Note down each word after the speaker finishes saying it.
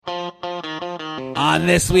On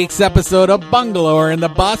this week's episode of Bungalower and the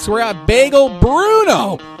Bus, we're at Bagel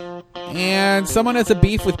Bruno. And someone has a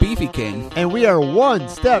beef with Beefy King. And we are one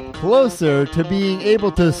step closer to being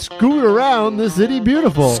able to scoot around the city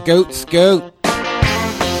beautiful. Scoot, scoot.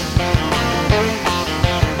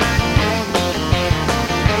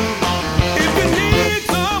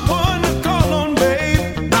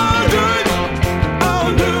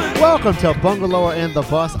 Welcome to Bungalower and the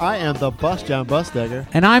Bus. I am the Bus, John Busdegger.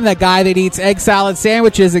 And I'm that guy that eats egg salad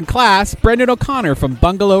sandwiches in class, Brendan O'Connor from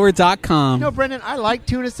Bungalower.com. You know, Brendan, I like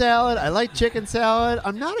tuna salad. I like chicken salad.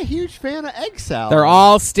 I'm not a huge fan of egg salad. They're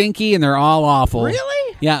all stinky and they're all awful.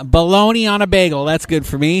 Really? Yeah, bologna on a bagel. That's good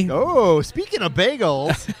for me. Oh, speaking of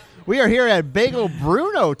bagels, we are here at Bagel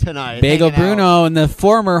Bruno tonight. Bagel Bruno in the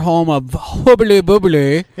former home of Hoobly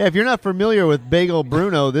Boobly. Yeah, if you're not familiar with Bagel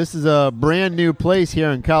Bruno, this is a brand new place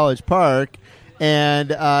here in College Park,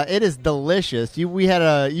 and it is delicious. You had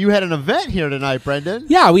an event here tonight, Brendan.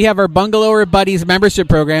 Yeah, we have our Bungalower Buddies membership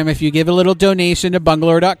program. If you give a little donation to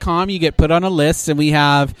bungalower.com, you get put on a list, and we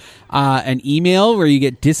have an email where you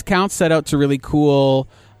get discounts set out to really cool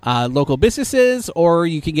local businesses, or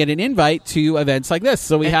you can get an invite to events like this.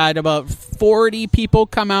 So we had about 40 people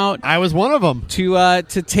come out. I was one of them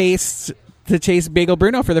to taste Bagel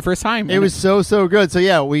Bruno for the first time. It was so good. So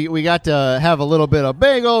yeah, we got to have a little bit of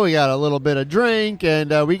bagel, we got a little bit of drink,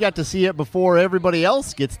 and we got to see it before everybody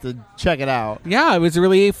else gets to check it out. Yeah, it was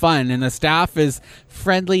really fun, and the staff is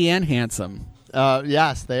friendly and handsome.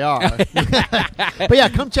 Yes, they are. But yeah,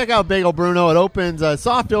 come check out Bagel Bruno. It opens,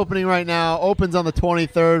 soft opening right now, opens on the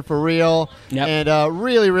 23rd for real. Yep. And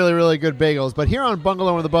really good bagels. But here on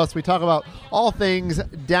Bungalow on the Bus, we talk about all things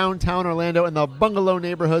downtown Orlando and the bungalow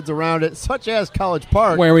neighborhoods around it, such as College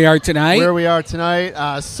Park. Where we are tonight.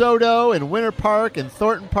 Sodo and Winter Park and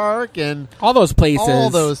Thornton Park and all those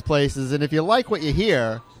places. And if you like what you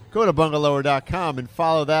hear, go to bungalower.com and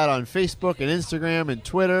follow that on Facebook and Instagram and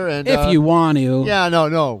Twitter. And if you want to. Yeah,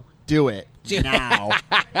 no, do it now.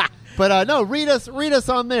 But no, read us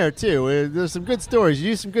on there too. There's some good stories.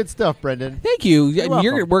 You do some good stuff, Brendan. Thank you.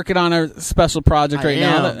 You're working on a special project right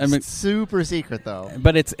now. It's super secret though.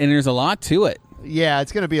 But there's a lot to it. Yeah,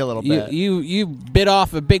 it's going to be a little bit. You bit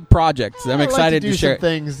off a big project. So I'm excited to share some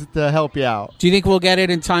things to help you out. Do you think we'll get it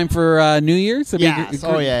in time for New Year's? Yes.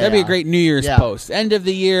 That'd be a great New Year's post. End of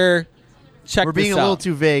the year. Check We're being a little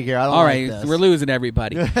too vague here. I don't All like right, this. We're losing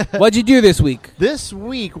everybody. What'd you do this week? This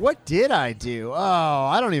week, what did I do? Oh,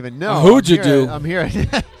 I don't even know. Who'd you do? I'm here.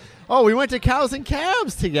 Oh, we went to Cows and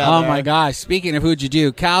Cabs together. Oh, my gosh. Speaking of who'd you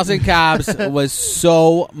do, Cows and Cabs was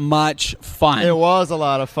so much fun. It was a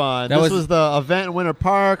lot of fun. This was the event in Winter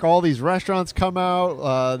Park. All these restaurants come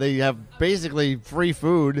out. They have basically free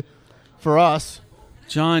food for us.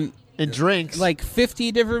 John. And drinks. Like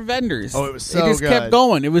 50 different vendors. Oh, it was so good. It just kept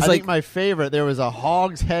going. It was I think my favorite, there was a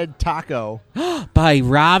hog's head taco. By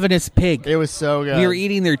Ravenous Pig. It was so good. We were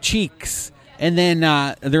eating their cheeks. And then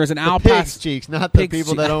there was an Al Pig's cheeks, not the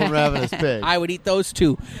people that own Ravenous Pig. I would eat those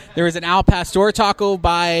too. There was an Al Pastor taco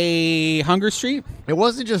by Hunger Street. It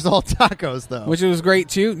wasn't just all tacos, though. Which was great,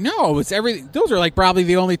 too. No, it was everything. Those are like probably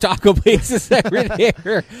the only taco places that were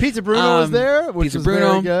there. Pizza Bruno was there, which was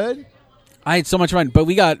very good. I had so much fun, but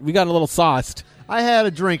we got a little sauced. I had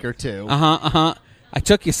a drink or two. I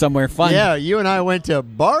took you somewhere fun. Yeah, you and I went to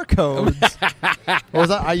Barcodes.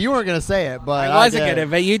 You weren't going to say it, but I wasn't going to,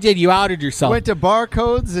 but you did. You outed yourself. Went to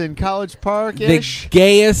Barcodes in College Park-ish. The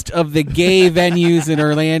gayest of the gay venues in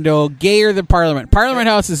Orlando. Gayer than Parliament. Parliament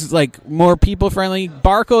House is like more people-friendly.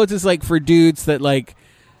 Barcodes is like for dudes that like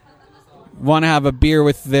want to have a beer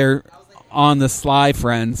with their on the sly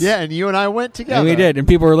friends. Yeah, and you and I went together. And we did, and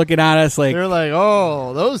people were looking at us like... They're like,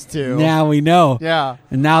 oh, those two. Now we know. Yeah.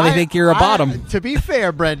 And now they think you're a bottom. To be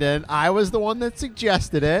fair, Brendan, I was the one that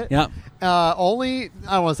suggested it. Yep. I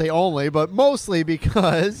don't want to say only, but mostly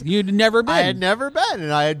because... You'd never been. I had never been,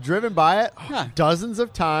 and I had driven by it dozens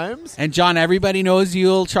of times. And John, everybody knows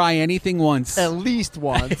you'll try anything once. At least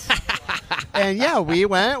once. And yeah, we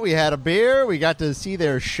went, we had a beer, we got to see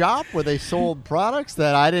their shop where they sold products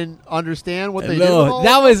that I didn't understand what they did.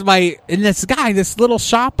 That was and this little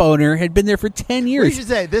shop owner had been there for 10 years. We should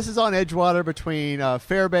say, this is on Edgewater between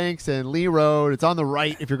Fairbanks and Lee Road. It's on the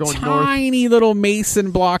right if you're going north. Tiny little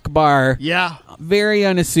mason block bar. Yeah. Very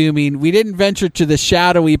unassuming. We didn't venture to the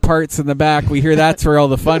shadowy parts in the back. We hear that's where all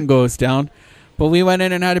the fun goes down. But we went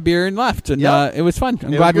in and had a beer and left, and it was fun. I'm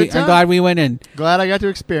glad we went in. Glad I got to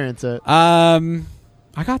experience it.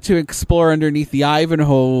 I got to explore underneath the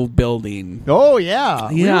Ivanhoe building. Oh, yeah.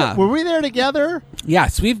 Yeah. Were we there together?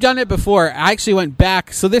 Yes, we've done it before. I actually went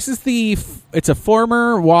back. So this is it's a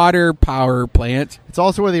former water power plant. It's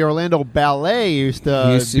also where the Orlando Ballet used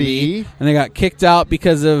to be. And they got kicked out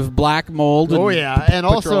because of black mold. Oh, yeah. And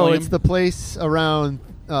also, petroleum. it's the place around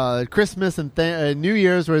Christmas and New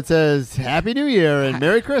Year's where it says Happy New Year and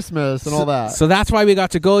Merry Christmas and all that. So that's why we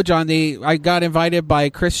got to go, John. I got invited by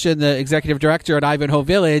Christian, the executive director at Ivanhoe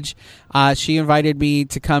Village. She invited me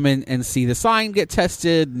to come in and see the sign get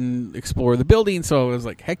tested and explore the building. So I was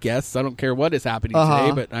like, heck yes. I don't care what is happening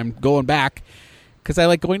today, but I'm going back because I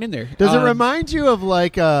like going in there. Does it remind you of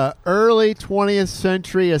like a early 20th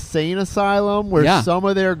century insane asylum where some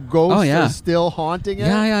of their ghosts are still haunting it?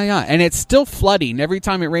 Yeah. And it's still flooding every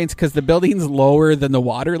time it rains because the building's lower than the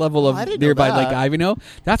water level of nearby Lake Ivanhoe.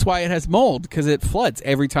 That's why it has mold, because it floods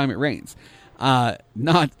every time it rains.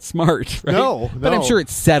 Not smart, right? No. But I'm sure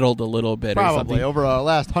it's settled a little bit or something. Probably over the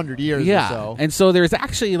last 100 years or so. And so there's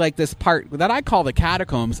actually like this part that I call the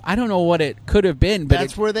catacombs. I don't know what it could have been, but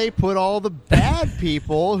that's where they put all the bad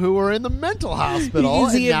people who were in the mental hospital,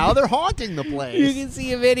 and now they're haunting the place. You can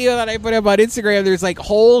see a video that I put up on Instagram. There's like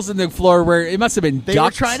holes in the floor where it must have been They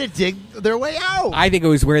were trying to dig their way out. I think it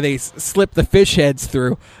was where they slipped the fish heads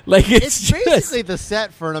through. Like it's basically the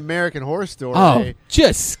set for an American Horror Story. Oh,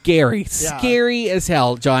 just scary. Scary as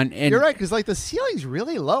hell, John. And you're right, because like the ceiling's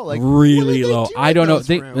really low. Like really low. I don't know.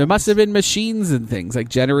 There must have been machines and things like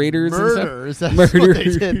generators and stuff. Murders. What they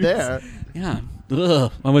did there. Yeah.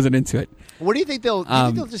 Ugh, I wasn't into it. What do you think they'll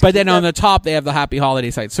just but then on the top they have the Happy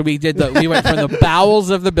Holiday site. So we went from the bowels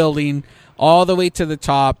of the building all the way to the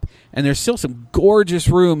top, and there's still some gorgeous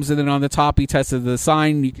rooms, and then on the top we tested the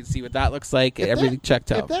sign. You can see what that looks like. Everything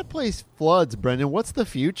checked out. If that place floods, Brendan, what's the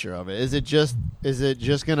future of it? Is it just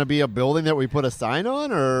going to be a building that we put a sign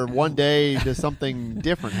on, or one day does something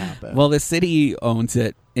different happen? Well, the city owns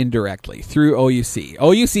it indirectly through OUC.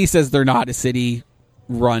 OUC says they're not a city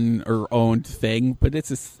run or owned thing, but it's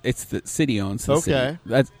the city owns the city.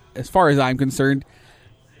 That's, as far as I'm concerned,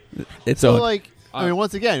 it's owned. Like, I mean,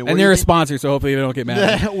 once again, and they're a sponsor, so hopefully they don't get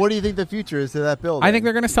mad. What do you think the future is to that building? I think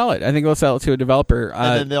they're going to sell it. I think they'll sell it to a developer,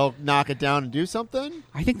 and then they'll knock it down and do something.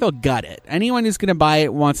 I think they'll gut it. Anyone who's going to buy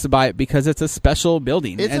it wants to buy it because it's a special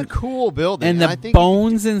building. It's a cool building, and the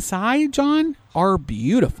bones inside, John, are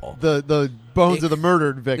beautiful. The bones of the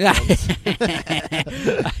murdered victims.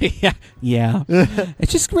 Yeah.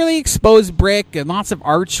 It's just really exposed brick and lots of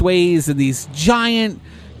archways and these giant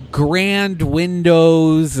grand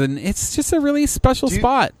windows, and it's just a really special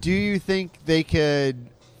spot. Do you think they could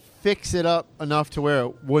fix it up enough to where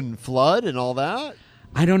it wouldn't flood and all that?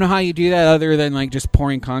 I don't know how you do that other than like just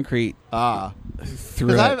pouring concrete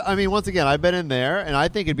through it. I mean, once again, I've been in there, and I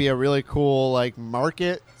think it'd be a really cool like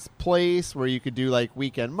market place where you could do like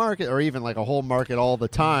weekend market or even like a whole market all the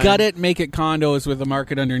time. Gut it, make it condos with a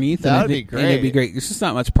market underneath. That'd be great. It'd be great. There's just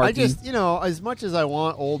not much parking. I just, as much as I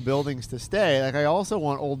want old buildings to stay, like I also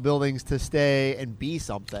want old buildings to stay and be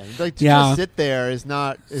something. Like to just sit there is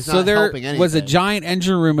not not helping anything. Was a giant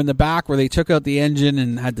engine room in the back where they took out the engine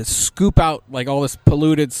and had to scoop out like all this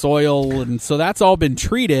polluted soil, and so that's all been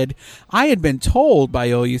treated. I had been told by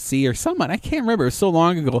OUC or someone, I can't remember, it was so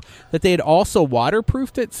long ago, that they had also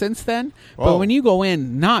waterproofed it since then. Whoa. But when you go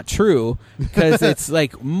in, not true, because it's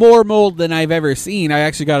like more mold than I've ever seen. I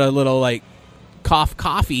actually got a little like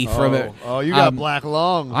coffee from it. Oh, you got black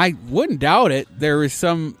lung. I wouldn't doubt it. There was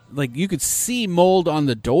some, like, you could see mold on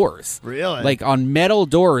the doors. Really? Like on metal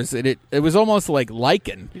doors. It was almost like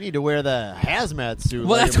lichened. You need to wear the hazmat suit.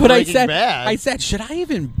 Well, that's what I said. I said, should I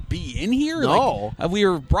even be in here? No. Like, we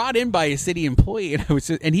were brought in by a city employee,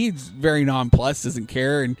 and he's very nonplussed, doesn't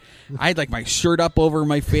care, and I had like my shirt up over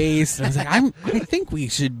my face. And I was like, I think we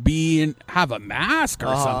should be and have a mask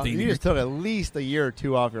or something. You just took at least a year or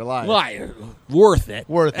two off your life. Well, worth it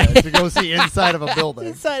to go see inside of a building.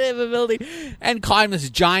 Inside of a building, and climb this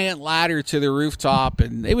giant ladder to the rooftop,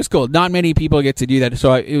 and it was cool. Not many people get to do that,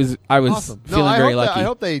 so I was awesome. Feeling very lucky. I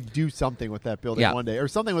hope they do something with that building one day, or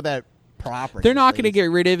something with that property. They're not going to get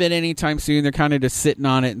rid of it anytime soon. They're kind of just sitting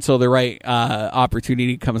on it until the right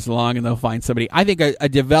opportunity comes along, and they'll find somebody. I think a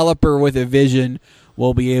developer with a vision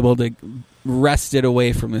will be able to wrest it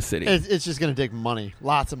away from the city. It's just going to take money,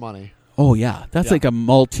 lots of money. Oh yeah, that's like a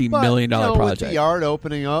multi-million-dollar project. With the yard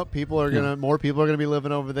opening up, more people are gonna be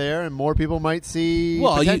living over there, and more people might see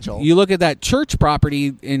potential. You look at that church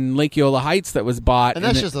property in Lake Eola Heights that was bought, and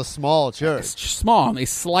that's just a small church. It's small, and they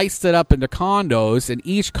sliced it up into condos, and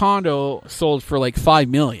each condo sold for like $5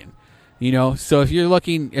 million. So if you're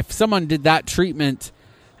looking, if someone did that treatment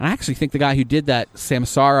And I actually think the guy who did that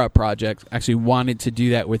Samsara project actually wanted to do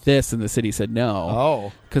that with this, and the city said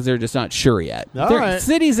no. Because they're just not sure yet. All right.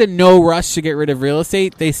 City's in no rush to get rid of real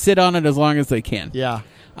estate. They sit on it as long as they can. Yeah.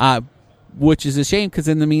 Which is a shame because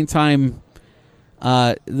in the meantime,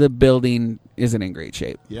 the building isn't in great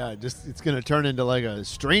shape. Yeah, it's going to turn into like a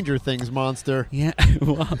Stranger Things monster. Yeah,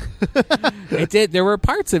 well, it did. There were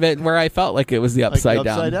parts of it where I felt like it was the upside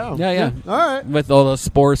down. Yeah. All right. With all those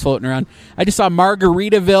spores floating around. I just saw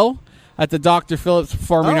Margaritaville at the Dr. Phillips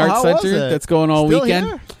Performing Arts Center. That's going all Still weekend.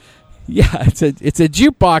 Here? Yeah, it's a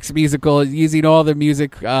jukebox musical using all the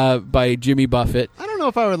music by Jimmy Buffett. I don't know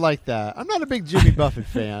if I would like that. I'm not a big Jimmy Buffett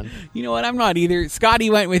fan. You know what? I'm not either.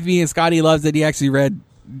 Scotty went with me, and Scotty loves it. He actually read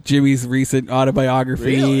Jimmy's recent autobiography.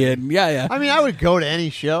 Really? And yeah. I mean, I would go to any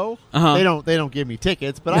show. Uh-huh. They don't give me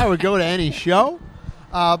tickets, but I would go to any show.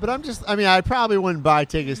 But I probably wouldn't buy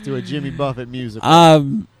tickets to a Jimmy Buffett musical.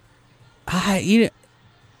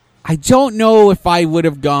 I don't know if I would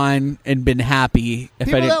have gone and been happy if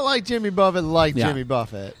People I didn't. that like Jimmy Buffett like Jimmy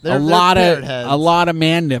Buffett. A lot of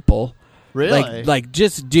man nipple. Really? Like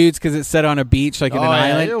just dudes because it's set on a beach, like in an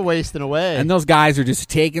island. You're wasting away. And those guys are just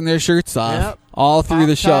taking their shirts off all through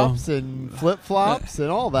the show. Pop-tops and flip-flops and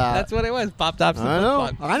all that. That's what it was. Pop-tops and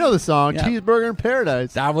flip-flops. I know the song, Cheeseburger in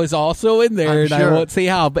Paradise. That was also in there, I'm and sure. I won't say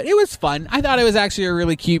how. But it was fun. I thought it was actually a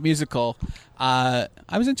really cute musical. I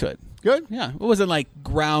was into it. Good. Yeah. It wasn't like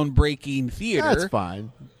groundbreaking theater. That's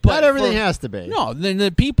fine. But not everything has to be. No, the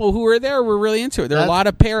people who were there were really into it. There were a lot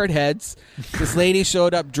of parrot heads. This lady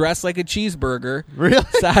showed up dressed like a cheeseburger. Really?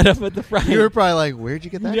 Sat up at the front. You were probably like, where'd you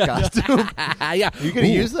get that costume? Yeah. Are you going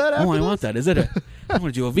to use that after I this? want that. Is it I'm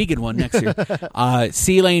going to do a vegan one next year.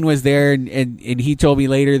 C-Lane was there, and he told me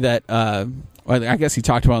later that, well, I guess he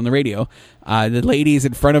talked about it on the radio, the ladies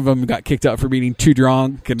in front of him got kicked out for being too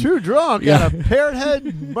drunk. Too drunk? Yeah. At a parrot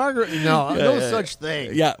head Margaret? No such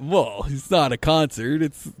thing. Yeah, well, it's not a concert.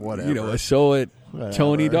 It's Whatever. A show at Whatever.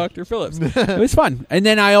 Tony Dr. Phillips. It was fun. And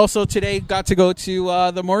then I also today got to go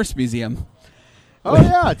to the Morse Museum. Oh,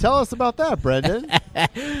 yeah. Tell us about that, Brendan.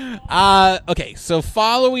 Okay, so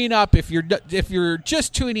following up, if you're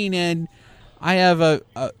just tuning in, I have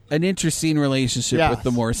an interesting relationship with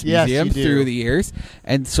the Morse Museum through the years,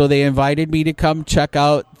 and so they invited me to come check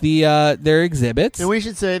out their exhibits. And we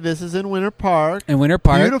should say this is in Winter Park.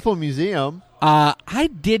 Beautiful museum. I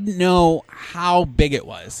didn't know how big it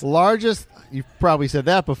was. Largest, you've probably said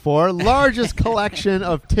that before, largest collection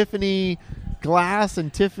of Tiffany glass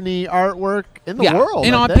and Tiffany artwork in the world.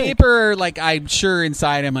 And I on think. paper, like I'm sure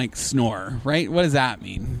inside I'm like snore, right? What does that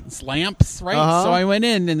mean? It's lamps, right? Uh-huh. So I went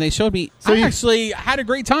in and they showed me. So I actually had a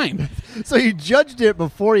great time. So you judged it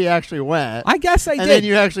before you actually went. I guess I did. And then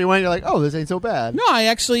you actually went, you're like, oh, this ain't so bad. No, I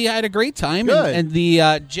actually had a great time. Good. And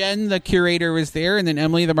the Jen, the curator, was there, and then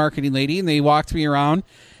Emily, the marketing lady, and they walked me around.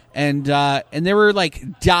 And there were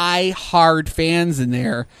like die-hard fans in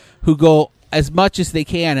there who go as much as they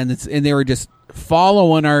can, and they were just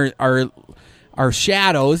following our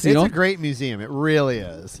shadows. It's a great museum. It really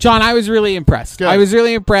is. John, I was really impressed. Good. I was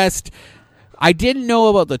really impressed. I didn't know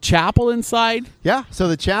about the chapel inside. Yeah, so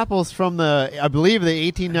the chapel's from I believe the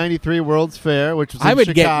 1893 World's Fair, which was in I would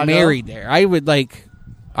Chicago. get married there.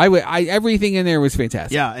 Everything in there was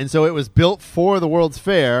fantastic. Yeah, and so it was built for the World's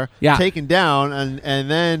Fair, Yeah. taken down,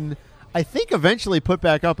 and then I think eventually put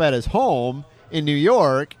back up at his home in New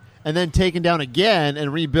York, and then taken down again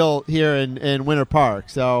and rebuilt here in Winter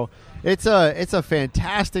Park. So it's a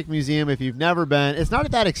fantastic museum if you've never been. It's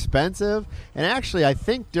not that expensive, and actually I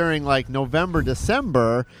think during like November,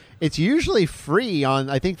 December, it's usually free on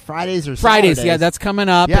I think Fridays or Fridays. Saturdays. Yeah, that's coming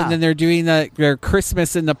up, Yeah. and then they're doing their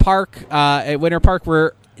Christmas in the park at Winter Park,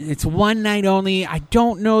 where it's one night only. I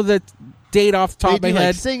don't know the date off the top of my do, head.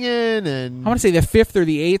 like singing and I want to say the 5th or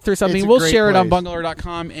the 8th or something. It's a We'll great share it on place.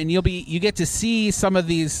 bungalow.com, and you get to see some of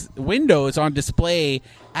these windows on display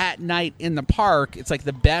at night in the park. It's like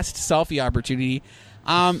the best selfie opportunity.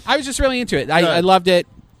 I was just really into it. I loved it.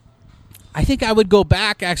 I think I would go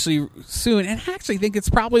back actually soon, and I actually think it's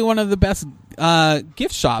probably one of the best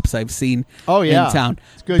gift shops I've seen in town.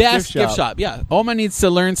 It's a good best gift shop. Yeah, Oma needs to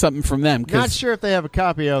learn something from them. Not sure if they have a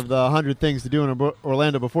copy of the 100 Things to Do in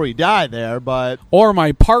Orlando Before You Die there, but or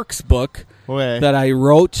my Parks book Okay. that I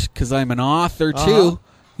wrote because I'm an author too.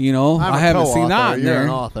 You know, I'm I a haven't co-author. seen that. in You're there. an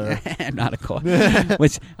author. I'm not a co-author.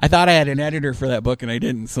 Which I thought I had an editor for that book, and I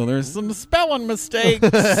didn't. So there's some spelling mistakes.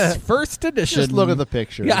 First edition. Just look at the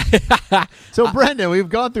picture. Yeah. So, Brendan, we've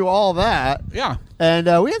gone through all that. Yeah.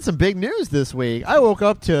 And we had some big news this week. I woke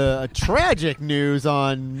up to a tragic news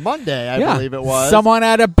on Monday, I believe it was. Someone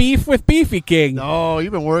had a beef with Beefy King. No,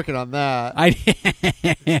 you've been working on that.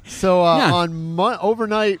 I So on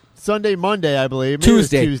overnight Sunday, Monday, I believe. Maybe it was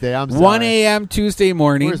Tuesday. I'm sorry. 1 a.m. Tuesday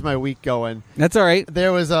morning. Where's my week going? That's all right.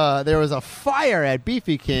 There was a fire at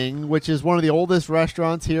Beefy King, which is one of the oldest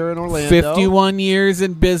restaurants here in Orlando. 51 years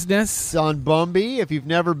in business. It's on Bumby. If you've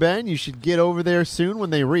never been, you should get over there soon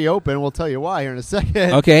when they reopen. We'll tell you why here in a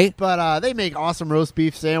second. Okay. But they make awesome roast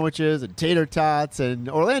beef sandwiches and tater tots and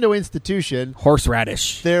Orlando Institution.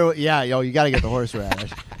 Horseradish. You got to get the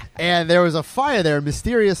horseradish. And there was a fire there, a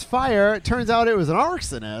mysterious fire. It turns out it was an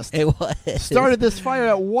arsonist. It was. Started this fire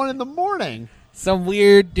at 1 in the morning. Some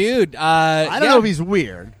weird dude. I don't know if he's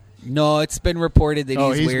weird. No, it's been reported that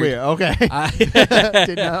he's weird. Okay.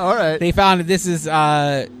 All right. They found this is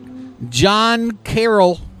John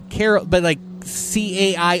Carroll, but like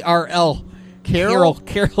Cairl.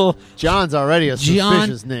 Carroll. John's already a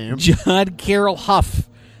suspicious name. John Carroll Huff.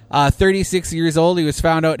 36 years old. He was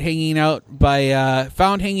found hanging out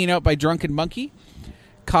by Drunken Monkey,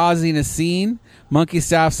 causing a scene. Monkey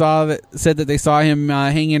staff said that they saw him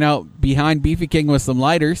hanging out behind Beefy King with some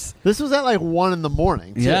lighters. This was at like 1 in the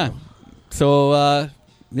morning, too. Yeah. So,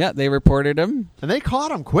 they reported him. And they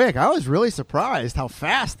caught him quick. I was really surprised how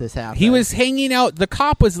fast this happened. He was hanging out. The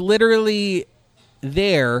cop was literally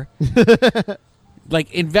there,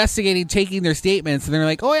 like investigating, taking their statements, and they're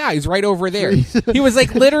like, "Oh yeah, he's right over there." He was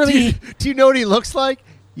like literally. Do you know what he looks like?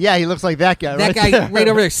 Yeah, he looks like that guy. That guy there. right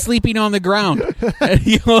over there, sleeping on the ground.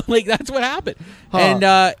 And, like that's what happened. Huh. And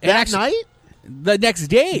that night, the next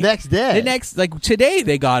day, today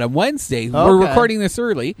they got him Wednesday. Okay. We're recording this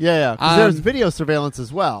early. Yeah. Because there's video surveillance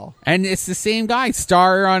as well, and it's the same guy.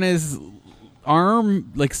 Star on his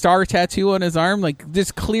arm, like star tattoo on his arm, like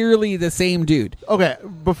just clearly the same dude. Okay,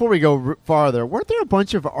 before we go farther, weren't there a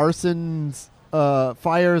bunch of arsons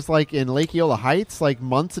fires like in Lake Eola Heights like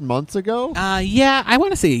months and months ago? Yeah, I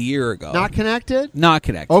want to say a year ago. Not connected? Not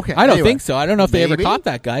connected. Okay, I don't anyway. think so. I don't know if they ever Maybe? caught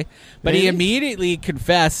that guy, but he Maybe? immediately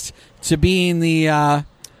confessed to being the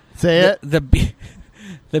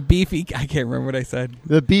the beefy. I can't remember what I said.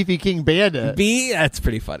 The Beefy King Bandit. That's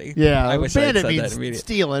pretty funny. Yeah, I wish I had bandit said that means immediately.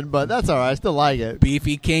 stealing, but that's all right. I still like it.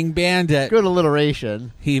 Beefy King Bandit. Good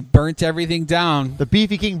alliteration. He burnt everything down. The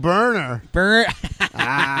Beefy King Burner.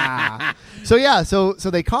 So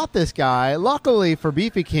they caught this guy. Luckily for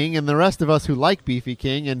Beefy King and the rest of us who like Beefy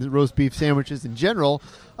King and roast beef sandwiches in general,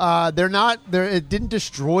 it didn't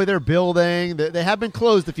destroy their building. They have been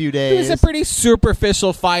closed a few days. It was a pretty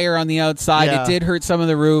superficial fire on the outside. Yeah. It did hurt some of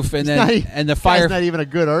the roof, and the fire. Guy's not even a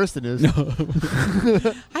good arsonist. No.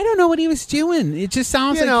 I don't know what he was doing. It just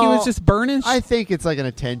sounds like he was just burning. I think it's like an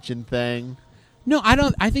attention thing. No, I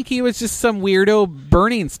don't. I think he was just some weirdo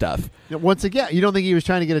burning stuff. Once again, you don't think he was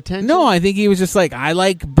trying to get attention? No, I think he was just like, I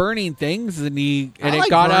like burning things, and it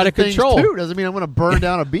got out of control. Too. Doesn't mean I'm going to burn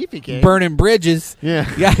down a Beefy King. Burning bridges.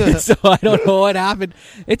 Yeah. Yeah. So I don't know what happened.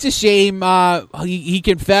 It's a shame. He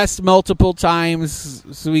confessed multiple times,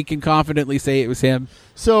 so we can confidently say it was him.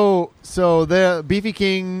 So the Beefy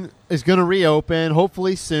King is going to reopen,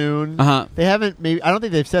 hopefully soon. They haven't. I don't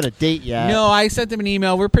think they've set a date yet. No, I sent them an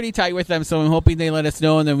email. We're pretty tight with them, so I'm hoping they let us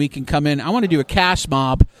know, and then we can come in. I want to do a cash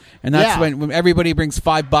mob, and that's when everybody brings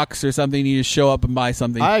 $5 or something. You just show up and buy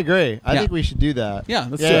something. I agree. I think we should do that. Yeah,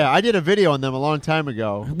 let's do it. I did a video on them a long time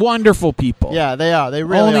ago. Wonderful people. Yeah, they are. They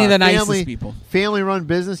really Only are. the nicest people. Family-run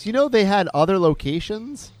business. You know, they had other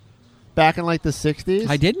locations back in like the 60s.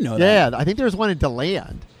 I didn't know that. Yeah, I think there was one in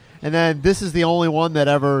DeLand. And then this is the only one that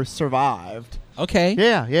ever survived. Okay.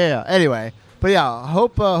 Yeah. Anyway, but yeah,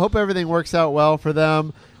 hope everything works out well for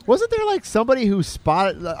them. Wasn't there like somebody who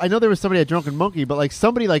spotted? I know there was somebody at Drunken Monkey, but like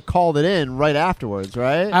somebody like called it in right afterwards,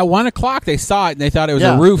 right? At 1 o'clock, they saw it and they thought it was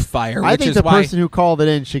a roof fire. I think the person who called it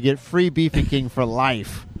in should get free Beefy King for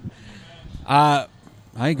life. I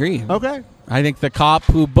agree. Okay. I think the cop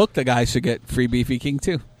who booked the guy should get free Beefy King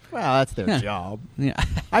too. Well, that's their job. Yeah.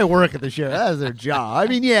 I work at the sheriff. That is their job. I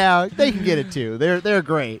mean, yeah, they can get it too. They're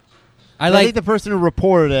great. I think the person who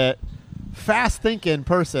reported it, fast-thinking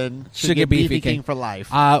person, should get Beefy King for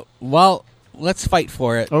life. Well, let's fight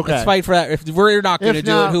for it. Okay. Let's fight for that. If we're not going to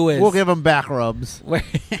do it, who is? We'll give them back rubs.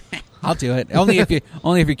 I'll do it. Only if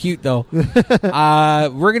you're cute though. We're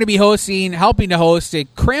going to be helping to host a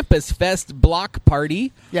Krampus Fest block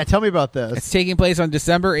party. Yeah, tell me about this. It's taking place on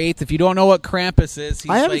December 8th. If you don't know what Krampus is,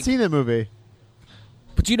 I haven't seen the movie.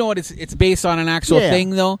 But you know what? It's based on an actual thing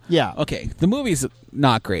though. Yeah. Okay. The movie's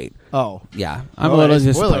not great. Oh. Yeah. I'm a little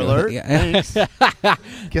disappointed. Spoiler alert. Yeah. Thanks.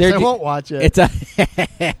 Guess I won't watch it.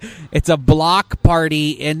 It's a block party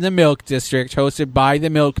in the Milk District hosted by the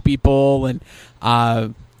Milk People and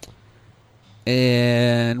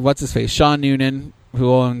what's his face? Sean Noonan,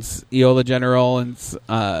 who owns Eola General and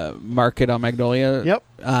Market on Magnolia. Yep.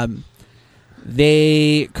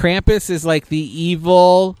 Krampus is like the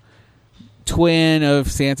evil twin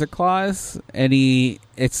of Santa Claus, and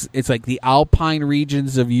it's like the Alpine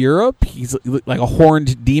regions of Europe. He's like a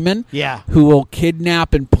horned demon, who will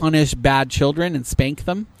kidnap and punish bad children and spank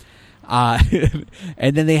them. And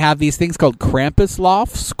then they have these things called Krampuslauf.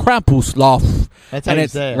 That's how you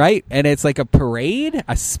say it. Right? And it's like a parade,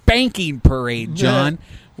 a spanking parade, John,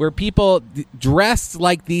 where people dressed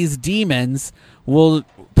like these demons will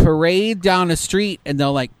parade down a street, and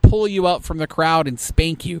they'll like pull you out from the crowd and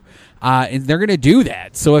spank you. And they're going to do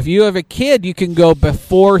that. So if you have a kid, you can go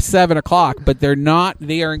before 7 o'clock, but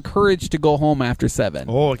they are encouraged to go home after 7.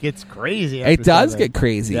 Oh, it gets crazy. It does get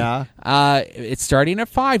crazy. Yeah. It's starting at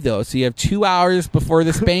 5, though, so you have 2 hours before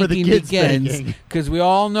the spanking begins. Because we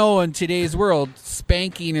all know in today's world,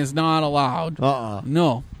 spanking is not allowed.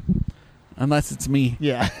 No. Unless it's me.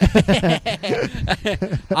 Yeah.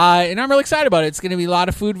 And I'm really excited about it. It's going to be a lot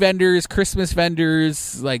of food vendors, Christmas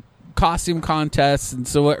vendors, like costume contests. And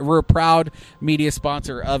so we're a proud media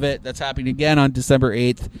sponsor of it. That's happening again on December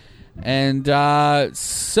 8th. And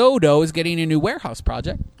SoDo is getting a new warehouse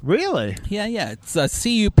project. Really? Yeah. It's a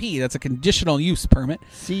CUP. That's a conditional use permit.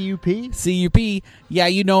 CUP? CUP. Yeah,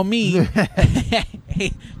 you know me.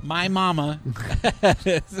 Hey, my mama. How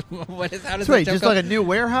does Wait, just like a new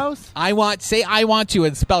warehouse? I want to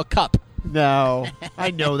and spell cup. No,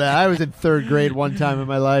 I know that. I was in 3rd grade one time in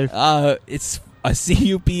my life. It's a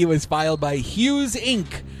CUP was filed by Hughes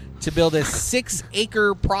Inc. to build a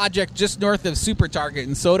 6-acre project just north of Super Target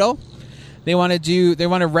in SoDo. They want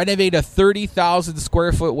to renovate a 30,000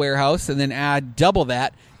 square foot warehouse and then add double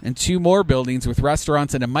that and 2 more buildings with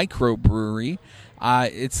restaurants and a microbrewery.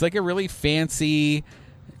 It's like a really fancy,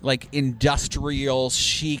 like industrial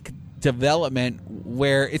chic development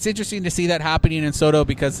where it's interesting to see that happening in SoDo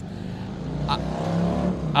because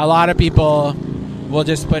a lot of people will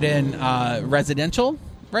just put in residential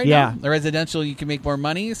right now. The residential, you can make more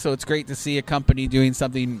money, so it's great to see a company doing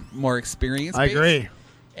something more experience-based. I agree.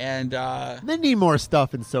 And they need more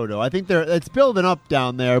stuff in SoDo. I think it's building up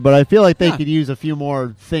down there, but I feel like they could use a few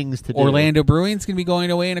more things to do. Orlando Brewing's going to be going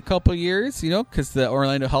away in a couple of years, because the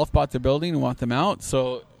Orlando Health bought the building and want them out.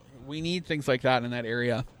 So we need things like that in that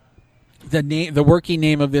area. The working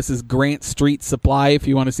name of this is Grant Street Supply, if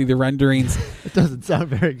you want to see the renderings. It doesn't sound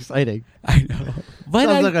very exciting. I know. But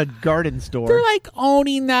sounds like a garden store. They're like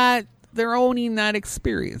owning that. They're owning that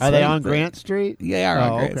experience. Are they on Grant Street? Yeah, they are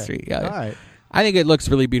on Grant Street. Yeah. All right. I think it looks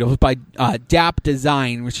really beautiful. It's by DAP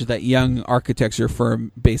Design, which is that young architecture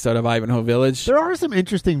firm based out of Ivanhoe Village. There are some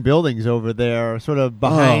interesting buildings over there, sort of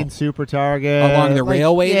behind Super Target. Along the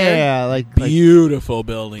railway there? Yeah, like beautiful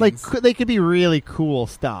buildings. Like they could be really cool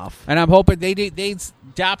stuff. And I'm hoping they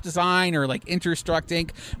DAP Design or like Interstruct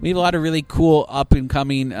Inc. We have a lot of really cool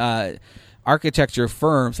up-and-coming architecture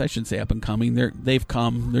firms. I shouldn't say up-and-coming. They've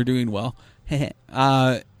come. They're doing well.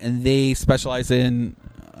 And they specialize in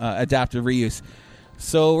adaptive reuse.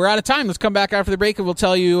 So we're out of time. Let's come back after the break and we'll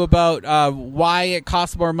tell you about why it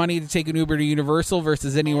costs more money to take an Uber to Universal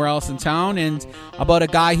versus anywhere else in town, and about a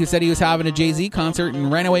guy who said he was having a Jay-Z concert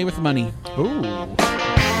and ran away with the money. Ooh.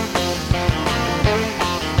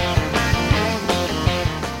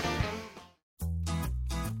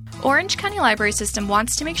 Orange County Library System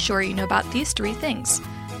wants to make sure you know about these 3 things.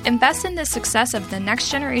 Invest in the success of the next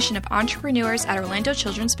generation of entrepreneurs at Orlando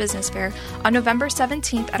Children's Business Fair on November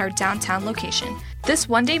 17th at our downtown location. This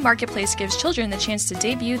one-day marketplace gives children the chance to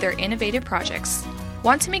debut their innovative projects.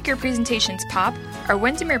 Want to make your presentations pop? Our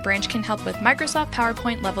Windermere branch can help with Microsoft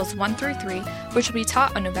PowerPoint levels 1 through 3, which will be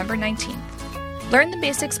taught on November 19th. Learn the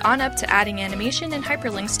basics on up to adding animation and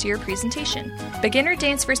hyperlinks to your presentation. Beginner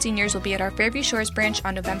Dance for Seniors will be at our Fairview Shores branch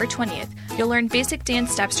on November 20th. You'll learn basic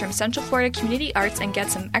dance steps from Central Florida Community Arts and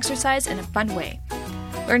get some exercise in a fun way.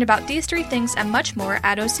 Learn about these 3 things and much more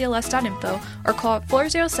at ocls.info or call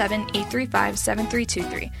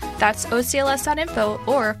 407-835-7323. That's ocls.info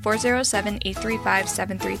or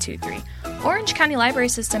 407-835-7323. Orange County Library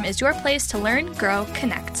System is your place to learn, grow,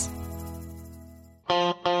 connect.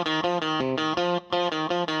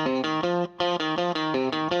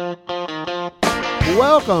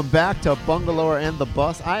 Welcome back to Bungalower and the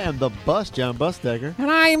Bus. I am the Bus, John Busdecker. And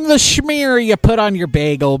I'm the schmear you put on your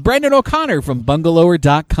bagel, Brendan O'Connor from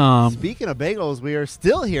Bungalower.com. Speaking of bagels, we are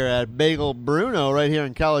still here at Bagel Bruno right here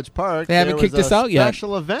in College Park. They haven't kicked us out yet.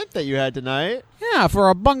 Special event that you had tonight. Yeah, for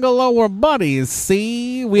our Bungalower buddies.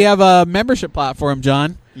 See, we have a membership platform,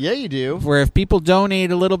 John. Yeah, you do. Where if people donate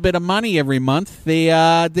a little bit of money every month, they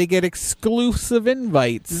get exclusive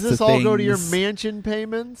invites. Does this to all go to your things. mansion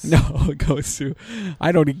payments? No, it goes to.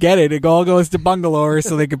 I don't get it. It all goes to Bungalore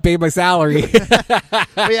so they can pay my salary.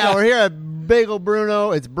 But yeah, we're here at Bagel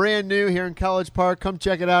Bruno. It's brand new here in College Park. Come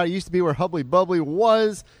check it out. It used to be where Hubbly Bubbly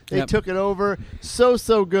was. They Yep. took it over. So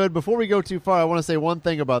good. Before we go too far, I want to say one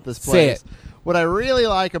thing about this place. Say it. What I really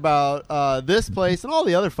like about this place and all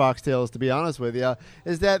the other Foxtails, to be honest with you,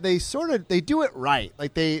 is that they do it right.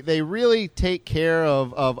 Like they really take care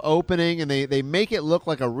of opening, and they make it look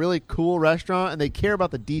like a really cool restaurant, and they care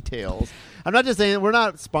about the details. I'm not just saying we're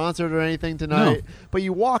not sponsored or anything tonight, but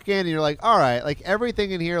you walk in and you're like, all right, like everything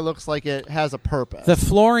in here looks like it has a purpose. The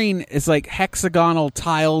flooring is like hexagonal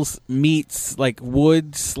tiles meets like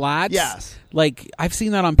wood slats. Yes. Like I've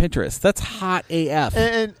seen that on Pinterest. That's hot AF.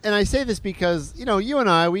 And I say this because, you and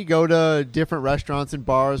I, we go to different restaurants and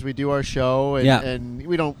bars. We do our show, and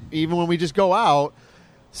we don't, even when we just go out,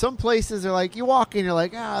 some places are like, you walk in, you're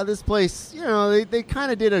like, this place, they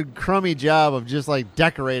kind of did a crummy job of just like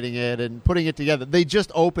decorating it and putting it together. They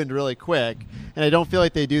just opened really quick, and I don't feel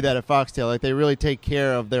like they do that at Foxtail. Like they really take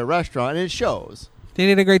care of their restaurant, and it shows. They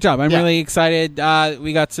did a great job. I'm Yeah. really excited.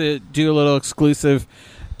 We got to do a little exclusive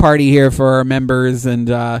party here for our members, and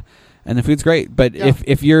the food's great. But Yeah.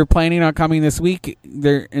 if you're planning on coming this week,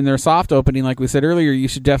 they're in their soft opening, like we said earlier, you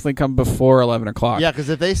should definitely come before 11 o'clock. Yeah, because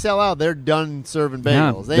if they sell out, they're done serving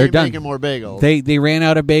Yeah, bagels. They they're ain't done. making more bagels. They ran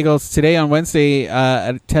out of bagels today on Wednesday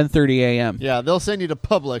at 10:30 a.m. Yeah, they'll send you to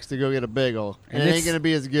Publix to go get a bagel, and it it's- ain't going to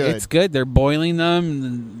be as good. It's good. They're boiling them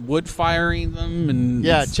and wood firing them, and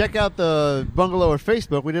Yeah, check out the Bungalower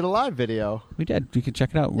Facebook. We did a live video. we did. You can check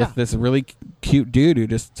it out Yeah. with this really cute dude who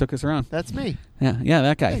just took us around. That's me. Yeah,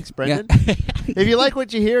 that guy. Thanks, Brendan. Yeah. If you like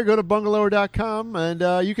what you hear, go to bungalower.com,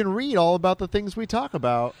 and you can read all about the things we talk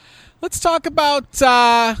about. Let's talk about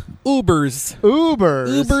Ubers.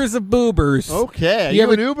 Ubers of boobers. Okay. Are You you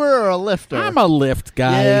ever- an Uber or a Lyfter? I'm a Lyft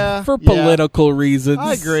guy Yeah, for yeah. political reasons.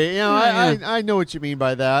 I agree. I know what you mean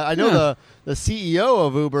by that. I know Yeah. the CEO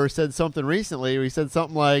of Uber said something recently. He said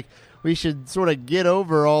something like, we should sort of get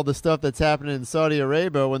over all the stuff that's happening in Saudi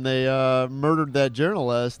Arabia when they murdered that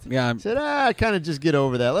journalist. Yeah. He said, kind of just get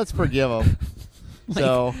over that. Let's forgive them.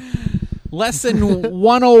 So, Lesson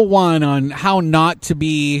 101 on how not to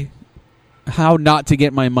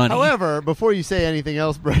get my money. however, before you say anything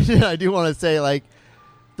else, Brendan, I do want to say, like,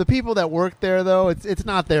 the people that work there, though, it's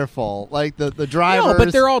not their fault. Like the drivers, no,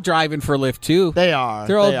 but they're all driving for Lyft too. they are.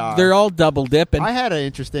 They're all double dipping. I had an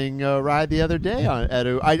interesting ride the other day at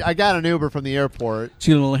Uber. I got an Uber from the airport.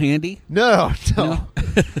 She a little handy. No. No?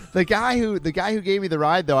 the guy who gave me the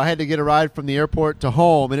ride, though, I had to get a ride from the airport to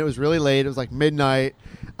home, and it was really late. It was like midnight.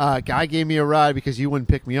 Guy gave me a ride because you wouldn't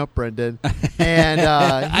pick me up, Brendan. And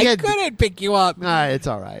I couldn't pick you up. It's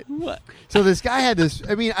all right. What? So this guy had this.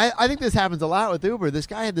 I mean, I think this happens a lot with Uber. This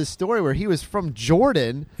guy had this story where he was from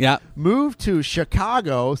Jordan, Yeah. moved to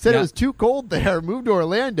Chicago, said it Yeah. was too cold there, moved to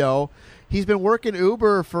Orlando. He's been working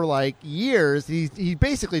Uber for like years. He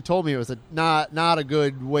basically told me it was not a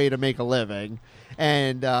good way to make a living.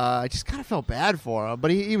 And I just kind of felt bad for him. But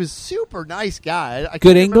he was super nice guy. I can't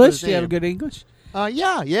Good remember his English? Do you have name. good English?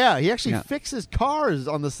 Yeah. He actually Yeah. fixes cars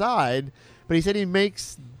on the side. But he said he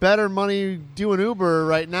makes better money doing Uber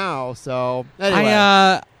right now. So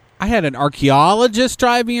anyway. I had an archaeologist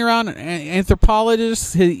driving around, an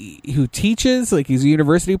anthropologist who teaches, like he's a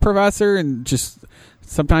university professor, and just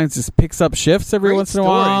sometimes just picks up shifts every Great once in a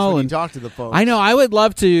stories while. when you And talk to the folks. I know I would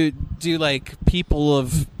love to do like people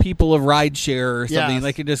of rideshare or something. Yes.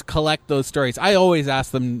 Like and just collect those stories. I always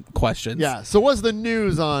ask them questions. Yeah. So what's the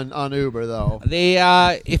news on Uber though? They,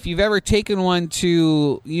 if you've ever taken one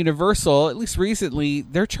to Universal, at least recently,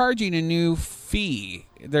 they're charging a new fee.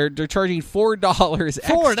 They're charging $4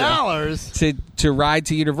 extra $4. to ride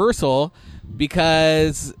to Universal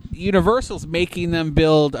because Universal's making them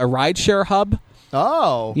build a rideshare hub.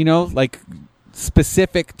 Oh. Like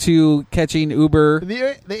specific to catching Uber.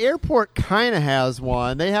 The airport kind of has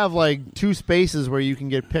one. They have like 2 spaces where you can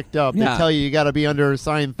get picked up. They Yeah. tell you got to be under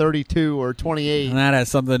sign 32 or 28. And that has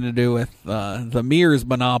something to do with the Mears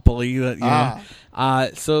monopoly. That, you know.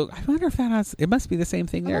 So I wonder if that has. It must be the same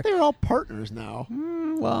thing I there. thought they were all partners now.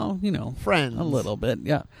 Well, Friends. a little bit.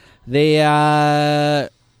 Yeah, they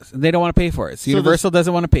don't want to pay for it. So Universal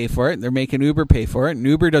doesn't want to pay for it. They're making Uber pay for it, and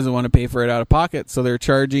Uber doesn't want to pay for it out of pocket. So they're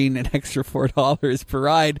charging an extra $4 per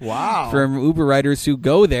ride. Wow. From Uber riders who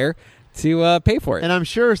go there to pay for it. And I'm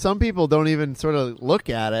sure some people don't even sort of look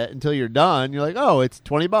at it until you're done. You're like, oh, it's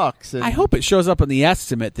 $20. And I hope it shows up on the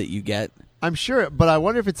estimate that you get. I'm sure, but I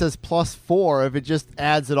wonder if it says +4, if it just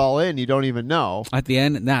adds it all in, you don't even know. At the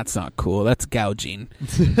end, that's not cool. That's gouging.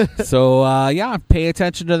 So, pay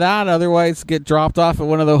attention to that. Otherwise, get dropped off at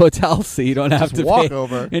one of the hotels so you don't have Just to walk pay.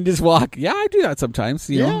 over. And just walk. Yeah, I do that sometimes.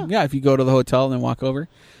 You know? Yeah, if you go to the hotel and then walk over.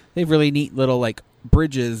 They have really neat little, like,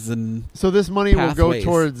 bridges and So this money will go pathways.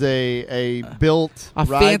 towards a built a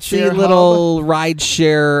ride fancy share little ride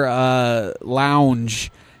share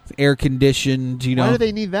lounge, air conditioned, you hub? Why know. do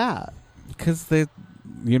they need that? Because the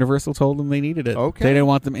Universal told them they needed it. Okay. They didn't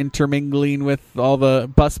want them intermingling with all the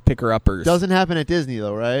bus picker-uppers. Doesn't happen at Disney,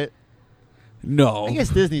 though, right? No. I guess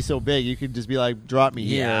Disney's so big, you could just be like, drop me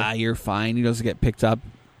Yeah, here. you're fine. He doesn't get picked up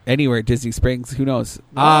anywhere at Disney Springs. Who knows?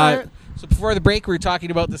 All right. So before the break, we were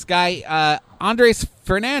talking about this guy, Andres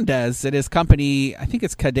Fernandez, at his company. I think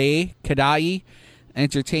it's Kadai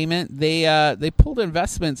Entertainment. They pulled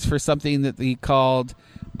investments for something that they called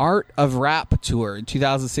Art of Rap Tour in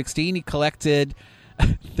 2016. He collected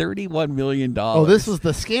 $31 million. Oh, this was the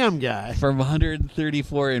scam guy. from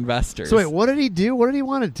 134 investors. So wait, what did he do? What did he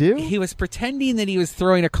want to do? He was pretending that he was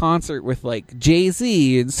throwing a concert with like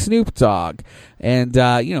Jay-Z and Snoop Dogg and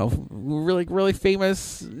really really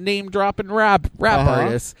famous name dropping rap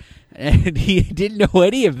artists, and he didn't know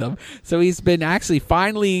any of them. So he's been actually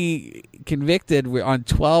finally convicted on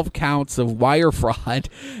 12 counts of wire fraud,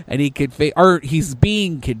 and he's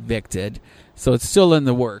being convicted. So it's still in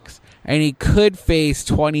the works. And he could face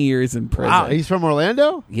 20 years in prison. Wow, he's from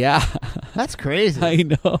Orlando? Yeah. That's crazy. I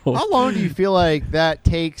know. How long do you feel like that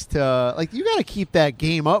takes to, like, you got to keep that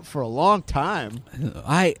game up for a long time,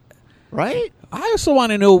 I right? also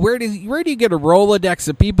want to know where do you get a Rolodex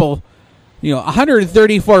of people?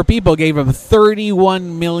 134 people gave him $31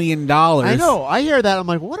 million. I know. I hear that. I'm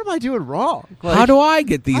like, what am I doing wrong? Like, How do I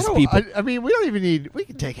get these people? I mean, we don't even need. We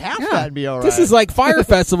can take half Yeah. that and be all right. This is like Fire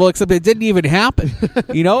Festival, except it didn't even happen.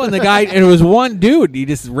 And the guy, and it was one dude. He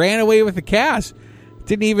just ran away with the cash.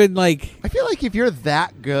 Didn't even like. I feel like if you're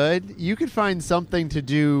that good, you could find something to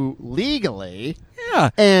do legally Yeah.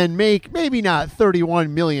 and make maybe not $31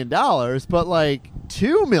 million, but like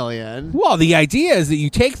 $2 million. Well, the idea is that you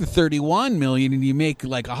take the 31 million and you make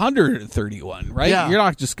like 131, right? Yeah. You're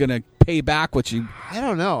not just going to pay back what you. I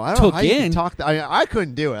don't know. I don't Took know how you in. can talk. I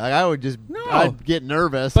couldn't do it. Like, I would just. No. I'd get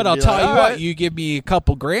nervous. But and I'll be tell like, you "All what, right." you give me a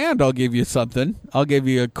couple grand, I'll give you something. I'll give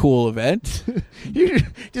you a cool event. You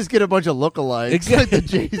just get a bunch of lookalikes, Exactly. like the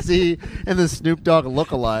Jay-Z and the Snoop Dogg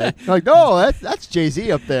lookalike. You're like, no, that's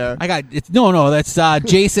Jay-Z up there. That's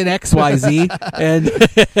Jason XYZ, and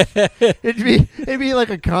It'd be like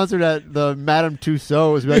a concert at the Madame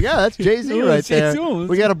Tussauds. Be like, yeah, that's Jay-Z Oh, right that's there. Jay-Z.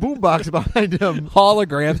 We got a boombox behind him.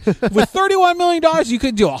 holograms. With $31 million, you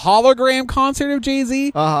could do a hologram concert of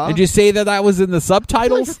Jay-Z Uh-huh. and just say that was in the Like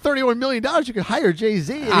subtitles. for $31 million, you could hire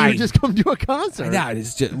Jay-Z and he I- would just come do a concert. That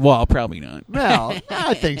is just probably not. Well,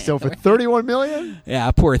 I think so. For $31 million, Yeah,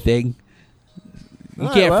 poor thing. You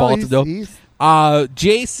All can't right, well, fault it though. he's-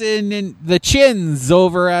 Jason and the Chins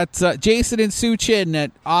over at Jason and Sue Chin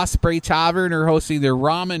at Osprey Tavern are hosting their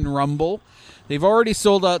Ramen Rumble. They've already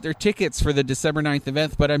sold out their tickets for the December 9th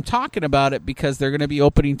event, but I'm talking about it because they're going to be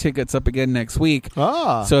opening tickets up again next week.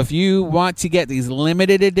 So if you want to get these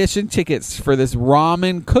limited edition tickets for this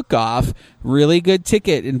ramen cook-off, really good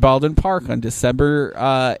ticket in Baldwin Park on December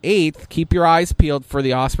 8th, keep your eyes peeled for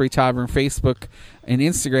the Osprey Tavern Facebook and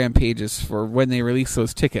Instagram pages for when they release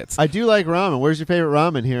those tickets. I do like ramen. Where's your favorite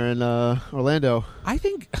ramen here in Orlando? I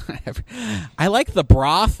think I like the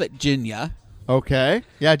broth at Jinya. Okay.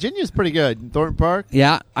 Yeah, Ginya's pretty good. In Thornton Park?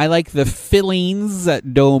 Yeah, I like the fillings at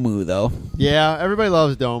Domu, though. Yeah, everybody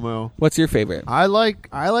loves Domo. What's your favorite? I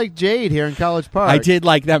like Jade here in College Park. I did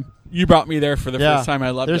like them. You brought me there for the Yeah. first time.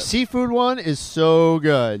 I loved Their it. seafood one is so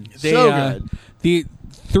good. They, so good. The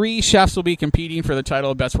 3 chefs will be competing for the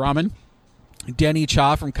title of Best Ramen. Denny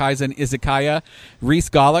Cha from Kaizen Izakaya, Reese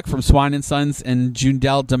Golick from Swan & Sons, and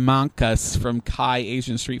Jundel Demancas from Kai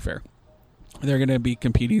Asian Street Fair. They're going to be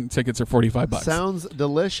competing. Tickets are $45. Sounds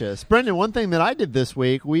delicious. Brendan, one thing that I did this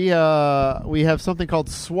week, we have something called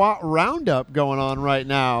SWAT Roundup going on right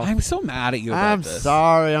now. I'm so mad at you about I'm this.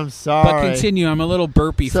 sorry. But continue. I'm a little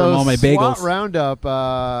burpy from all my bagels. SWAT Roundup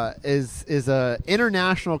is a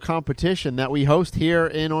international competition that we host here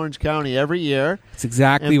in Orange County every year. It's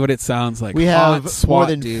exactly And what it sounds like. We Hot have SWAT more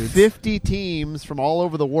than dudes. 50 teams from all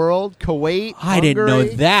over the world. Kuwait, I didn't know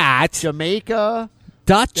Hungary, that. Jamaica.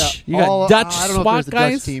 Dutch. Yeah, You all- got Dutch I don't know if SWAT there's a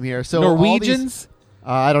guys. Dutch team here. So all these- Norwegians.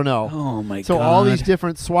 I don't know. Oh my So god! all these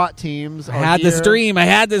different SWAT teams I are had here. this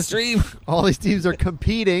dream. All these teams are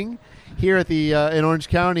competing here at the in Orange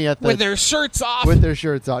County at the with their shirts off, with their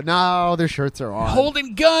shirts on. No, their shirts are on.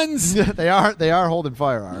 holding guns. They are holding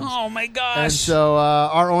firearms. Oh my gosh! And so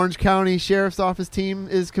our Orange County Sheriff's Office team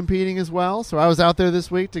is competing as well. So I was out there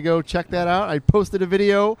this week to go check that out. I posted a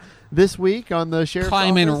video this week on the Sheriff's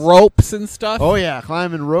climbing Office. ropes and stuff. Oh yeah,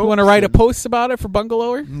 climbing ropes. You want to write a and- post about it for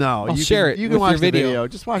Bungalower? No, I'll you share can, it. You with can watch your the video. video.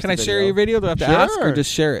 Just watch. Can the I share video. your video? Do I have to ask or Sure.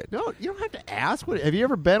 just share it? No, you don't have to ask. What have you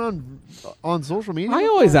ever been on social media? I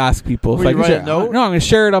always ask people Will if I you can write share. a note? No, I'm going to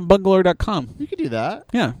share it on bungalow.com. You can do that.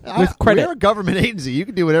 Yeah, with credit. We're a government agency. You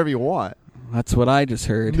can do whatever you want. That's what I just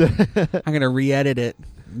heard. I'm going to re-edit it,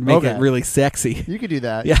 and make Okay. it really sexy. You can do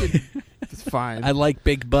that. Yeah. It's fine. I like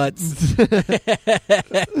big butts.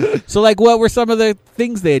 So, like, what were some of the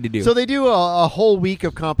things they had to do? So they do a whole week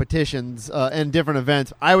of competitions and different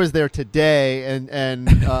events. I was there today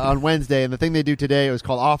and on Wednesday, and the thing they do today was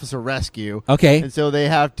called Officer Rescue. Okay. And so they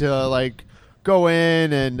have to like go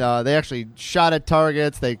in and they actually shot at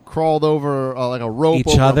targets. They crawled over like a rope Each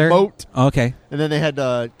over other? a moat, Okay. and then they had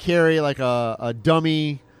to carry like a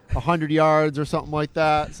dummy 100 yards or something like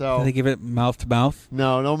that. Do So they give it mouth to mouth?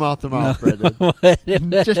 no mouth to mouth,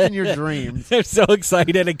 Brendan. Just in your dreams. I'm so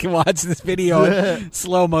excited I can watch this video in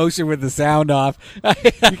slow motion with the sound off.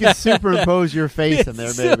 You can superimpose your face in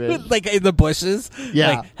there, baby. Like in the bushes.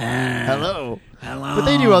 Yeah. Like, Hello. hello. But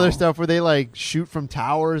they do other stuff where they like shoot from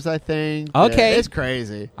towers, I think. Okay. Yeah, it's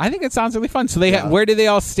crazy. I think it sounds really fun. So they Yeah. where do they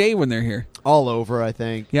all stay when they're here? All over, I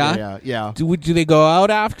think. Yeah? Yeah. Do they go out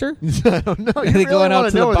after? I don't know. Are You they really going out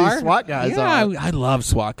wanna to know the where bar? these SWAT guys yeah, are. I love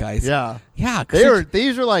SWAT guys. Yeah. Yeah. 'cause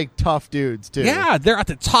These are like tough dudes too. yeah, they're at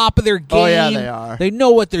the top of their game. Oh, yeah, they are. They know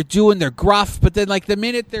what they're doing. They're gruff, but then like the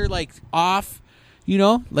minute they're like off, you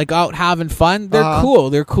know, like out having fun, they're Uh-huh. cool.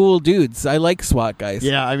 They're cool dudes. I like SWAT guys.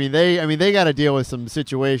 Yeah, I mean they got to deal with some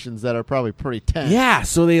situations that are probably pretty tense. Yeah,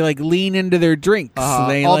 so they like lean into their drinks. So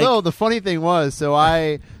they Although like, the funny thing was, so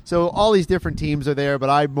all these different teams are there, but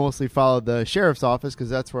I mostly followed the sheriff's office because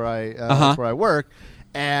that's where that's where I work,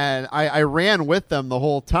 and I ran with them the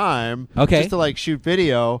whole time, Okay. just to like shoot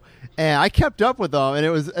video, and I kept up with them,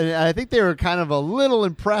 and I think they were kind of a little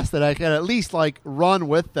impressed that I could at least like run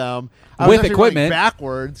with them I was With actually running equipment.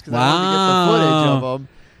 backwards because I wanted to get the footage of them.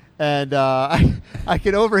 And I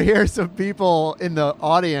could overhear some people in the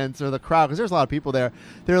audience or the crowd, because there's a lot of people there.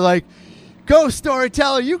 They're like, "Go,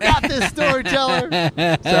 storyteller! You got this, storyteller!"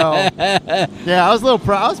 So, yeah, I was a little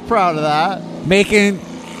proud. I was proud of that.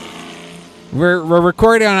 We're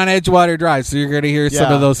recording on Edgewater Drive, so you're going to hear some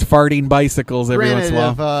Yeah. of those farting bicycles every once in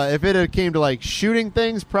Granted, a while. if it had came to like shooting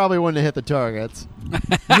things, probably wouldn't have hit the targets.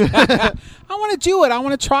 I want to do it. I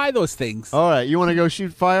want to try those things. All right, you want to go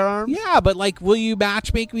shoot firearms? Yeah, but like, will you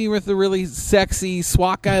matchmake me with a really sexy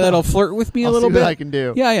SWAT guy that'll flirt with me a I'll little see bit? what I can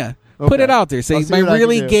do. Yeah. Put Okay. it out there. Say I'll see my what I can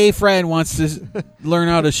really do. gay friend wants to learn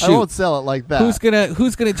how to I shoot. won't sell it like that.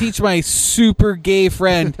 Who's gonna teach my super gay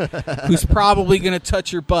friend, who's probably gonna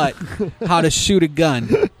touch your butt, how to shoot a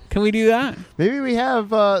gun? Can we do that? Maybe we have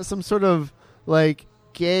some sort of like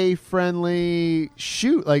gay friendly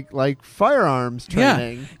shoot, like firearms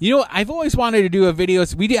training. Yeah. You know, I've always wanted to do a video.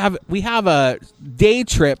 So we have a day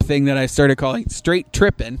trip thing that I started calling Straight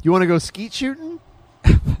Trippin'. You want to go skeet shooting?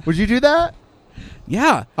 Would you do that?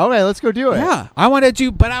 Yeah. Okay, let's go do it. Yeah, I want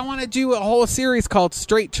to do a whole series called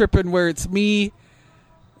Straight Trippin', where it's me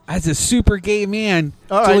as a super gay man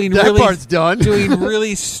All right, doing that really part's done. doing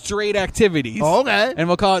really straight activits. Okay. And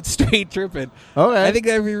we'll call it Straight Trippin'. Okay. I think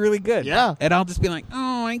that'd be really good. Yeah. And I'll just be like,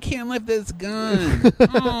 "Oh, I can't lift this gun.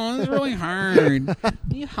 Oh, it's really hard. Can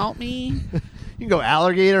you help me?" You can go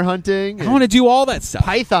alligator hunting. I want to do all that stuff.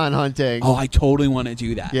 python hunting. Oh, I totally want to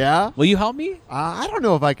do that. Yeah? Will you help me? I don't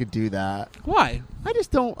know if I could do that. Why? I just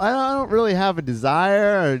don't. I don't really have a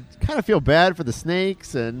desire. I kind of feel bad for the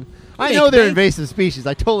snakes, and I know they're bank. invasive species.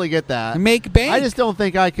 I totally get that. Make bank. I just don't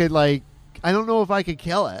think I could. I don't know if I could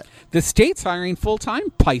kill it. The state's hiring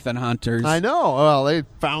full-time python hunters. I know. Well, they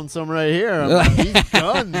found some right here. I'm like, these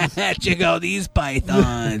guns. Check out these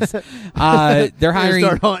pythons. They're Gonna hiring.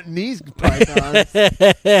 start hunting these pythons.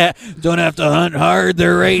 Don't have to hunt hard.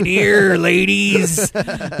 They're right here, ladies.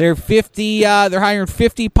 They're 50. They're hiring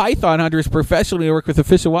 50 python hunters professionally to work with the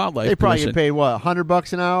Fish and Wildlife They probably Commission. get paid what,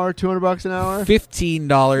 $100 an hour, $200 an hour,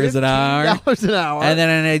 $15 an hour, $15 an hour, and then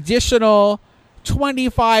an additional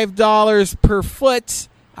 $25 per foot.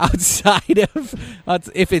 Outside of,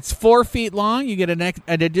 if it's 4 feet long, you get an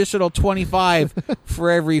additional 25 for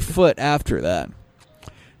every foot after that.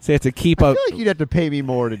 So you have to keep I up feel like you'd have to pay me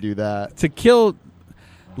more to do that. to kill.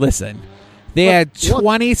 Listen, they had What?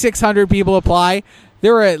 2,600 people apply.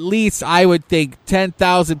 There were at least, I would think,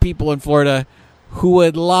 10,000 people in Florida who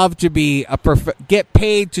would love to be get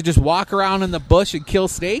paid to just walk around in the bush and kill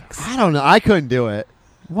snakes? I don't know. I couldn't do it.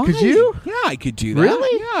 Why? Could you? Yeah, I could do that.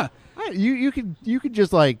 Really? Yeah. You could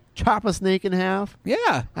just like chop a snake in half.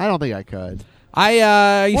 Yeah. I don't think I could.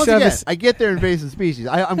 I used Once to have again, I get they're invasive species.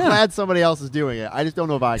 I'm Yeah. glad somebody else is doing it. I just don't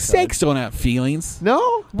know if I could. snakes don't have feelings.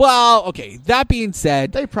 No, Well, okay. That being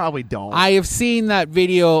said, they probably don't. I have seen that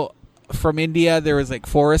video from India. There was like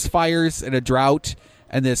forest fires and a drought,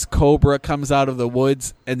 and this cobra comes out of the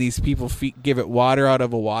woods, and these people give it water out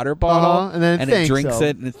of a water bottle, and then it drinks thanks,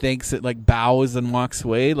 it, and it thinks it like bows and walks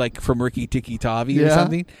away, like from Ricky Tikki Tavi or Yeah.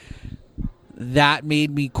 something. That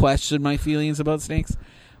made me question my feelings about snakes,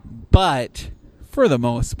 but for the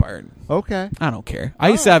most part, Okay. I don't care. I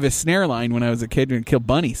used to have a snare line when I was a kid and kill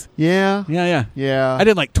bunnies. Yeah. Yeah. Yeah. I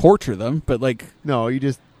didn't like torture them, but like No, you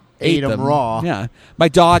just ate them raw. Yeah, my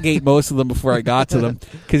dog ate most of them before I got to them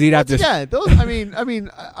because he'd have to. Yeah. Those. I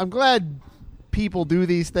mean, I'm glad people do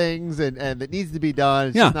these things, and it needs to be done.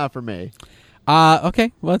 It's just not for me.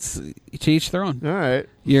 Okay, let's each their own. All right.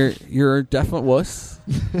 You're a definite wuss.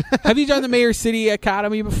 Have you done the Mayor City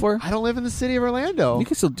Academy before? I don't live in the city of Orlando. You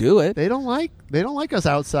can still do it. They don't like us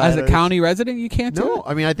outside. As a county resident, you can't do No, it.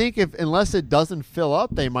 I mean, I think unless it doesn't fill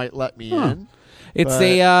up, they might let me in. It's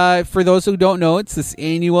But- for those who don't know, it's this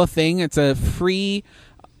annual thing. It's a free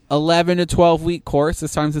 11 to 12 week course.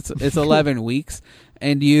 This time it's 11 weeks.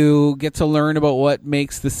 And you get to learn about what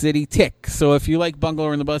makes the city tick. So if you like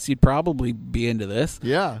Bungalow on the Bus, you'd probably be into this.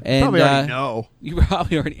 Yeah, And, probably already know. You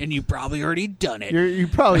probably already done it. You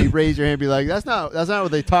probably raise your hand and be like, "That's not what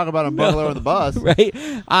they talk about on Bungalow on the Bus." Right?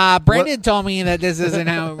 Brendan told me that this isn't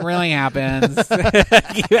how it really happens.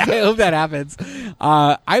 I hope that happens.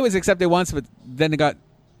 I was accepted once, but then I got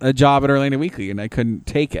a job at Orlando Weekly, and I couldn't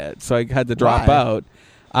take it, so I had to drop Why? out.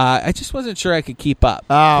 I just wasn't sure I could keep up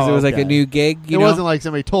Oh, it was like okay. a new gig. It wasn't like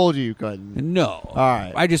somebody told you couldn't. No. All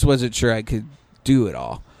right. I just wasn't sure I could do it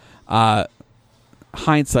all.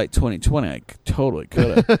 Hindsight 2020, I totally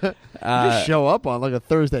could have. You just show up on like a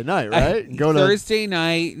Thursday night, right? Go to Thursday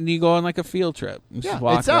night, and you go on like a field trip. And just Yeah,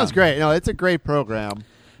 walk it sounds around. great. No, it's a great program.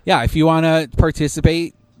 Yeah, if you want to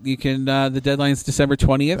participate, you can. The deadline's December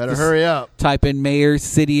 20th. Better hurry up. Type in Mayor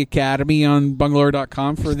City Academy on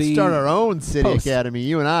bungalow.com for the. Start our own city post. academy.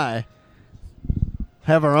 You and I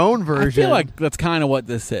have our own version. I feel like that's kind of what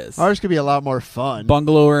this is. Ours could be a lot more fun.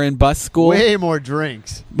 Bungalower and bus school. Way more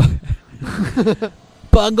drinks.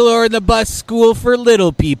 Bungalower and the bus school for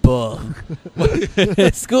little people.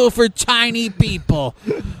 School for tiny people.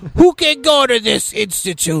 Who can go to this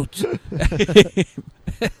institute? Do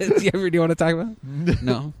you want to talk about it?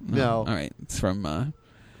 No. No. All right. It's from I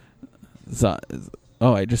was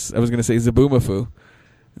going to say Zaboomafoo.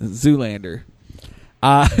 Zoolander.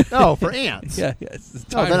 Oh, for ants. Yeah, yes. It's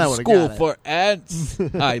Oh, time then I for would've school got it. for ants.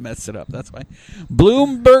 I messed it up. That's why.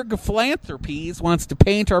 Bloomberg Philanthropies wants to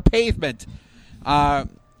paint our pavement.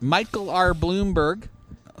 Michael R. Bloomberg,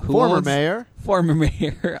 Former mayor.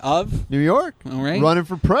 of New York. All right. Running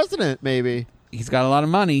for president, maybe. He's got a lot of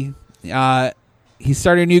money. He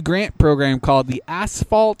started a new grant program called the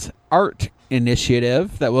Asphalt Art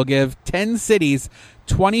Initiative that will give 10 cities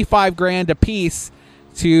 $25,000 apiece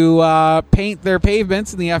to paint their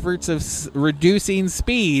pavements in the efforts of reducing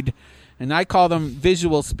speed. And I call them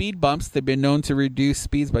visual speed bumps. They've been known to reduce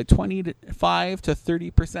speeds by 25 to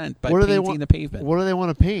 30% by painting the pavement. What do they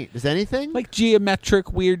want to paint? Is anything? Like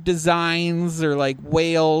geometric weird designs, or like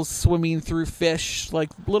whales swimming through fish, like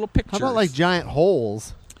little pictures. How about like giant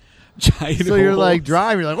holes? giant So you're like holes.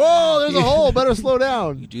 driving, you're like, whoa, there's a hole, better slow You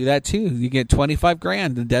down. do that too. You get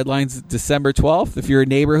 $25,000. The deadline's December 12th. If you're a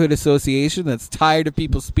neighborhood association that's tired of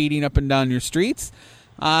people speeding up and down your streets,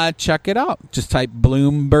 check it out. Just type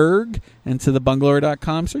Bloomberg into the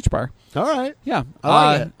bungalower.com search bar. All right. Yeah.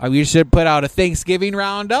 I like it. We should put out a Thanksgiving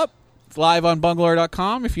roundup. It's live on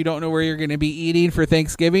bungalower.com. If you don't know where you're going to be eating for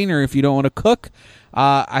Thanksgiving, or if you don't want to cook,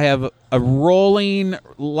 I have a rolling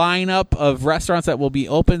lineup of restaurants that will be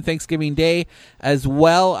open Thanksgiving Day, as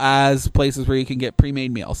well as places where you can get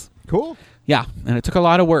pre-made meals. Cool. Yeah, and it took a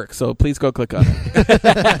lot of work, so please go click on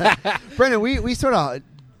it. Brendan, we sort of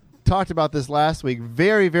talked about this last week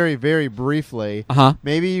very, very, very briefly. Uh-huh.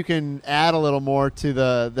 Maybe you can add a little more to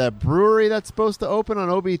the brewery that's supposed to open on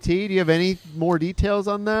OBT. Do you have any more details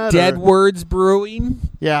on that? Dead or- Words Brewing.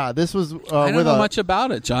 Yeah, this was I don't with know much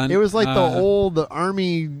about it, John. It was like the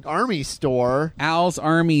army store. Al's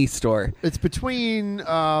Army store. It's between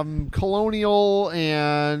Colonial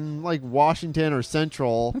and like Washington or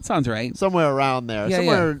Central, That sounds right. somewhere around there, Yeah,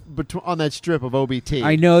 somewhere on that strip of OBT.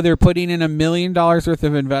 I know they're putting in $1 million worth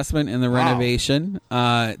of investment in the Wow. renovation.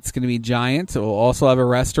 It's going to be giant. It will also have a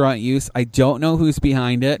restaurant use. I don't know who's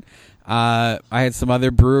behind it. I had some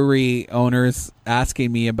other brewery owners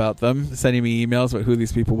asking me about them, sending me emails about who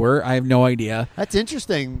these people were. I have no idea. That's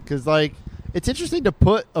interesting because, like, it's interesting to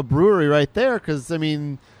put a brewery right there because, I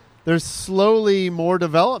mean, there's slowly more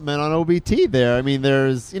development on OBT there. I mean,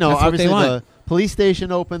 there's, That's what obviously they want. the police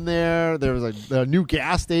station open there. There was a new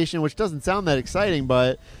gas station, which doesn't sound that exciting,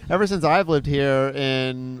 but ever since I've lived here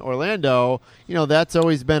in Orlando, that's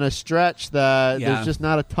always been a stretch that there's just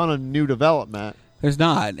not a ton of new development. There's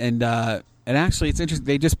not, and actually, it's interesting.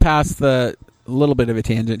 They just passed a little bit of a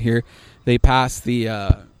tangent here. They passed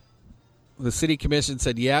the city commission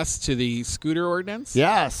said yes to the scooter ordinance.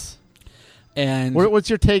 Yes. And what's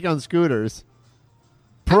your take on scooters?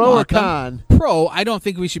 Pro or con? Pro. I don't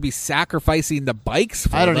think we should be sacrificing the bikes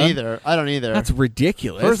for I don't them. either. That's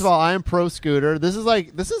ridiculous. First of all, I am pro scooter. This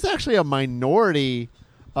is actually a minority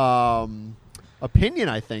opinion,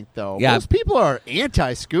 I think, though. Yeah. Most people are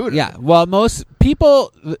anti-scooter. Yeah, well, most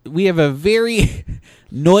people, we have a very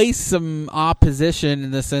noisome opposition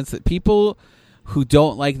in the sense that people who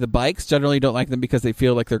don't like the bikes generally don't like them because they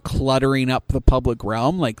feel like they're cluttering up the public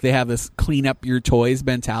realm. Like they have this clean up your toys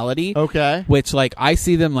mentality. Okay. Which, like, I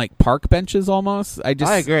see them like park benches almost. I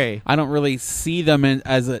agree. I don't really see them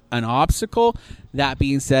as an obstacle. That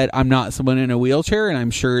being said, I'm not someone in a wheelchair, and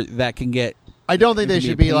I'm sure that can get... I don't think they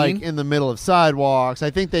should be pain. like in the middle of sidewalks. I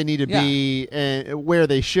think they need to be where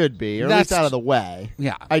they should be, or at least out of the way.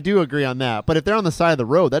 Yeah. I do agree on that. But if they're on the side of the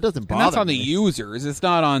road, that doesn't bother me. And that's on the users. It's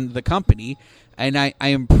not on the company. And I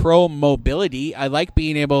am pro mobility. I like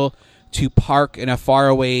being able to park in a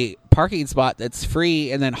faraway parking spot that's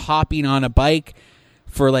free and then hopping on a bike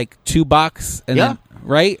for like $2 and then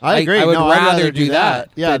right? I agree. I would I'd rather do that.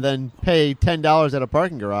 Yeah, than pay $10 at a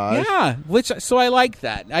parking garage. Yeah, so I like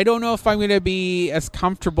that. I don't know if I'm going to be as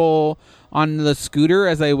comfortable on the scooter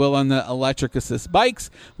as I will on the electric assist bikes.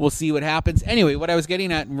 We'll see what happens. Anyway, what I was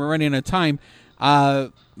getting at, and we're running out of time,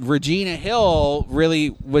 Regina Hill really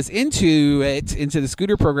was into the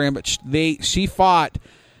scooter program, but she fought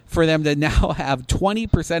for them to now have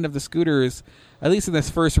 20% of the scooters, at least in this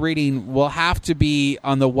first reading, will have to be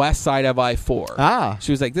on the west side of I-4.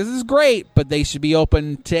 She was like, this is great, but they should be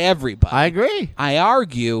open to everybody. I agree. I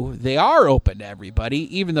argue they are open to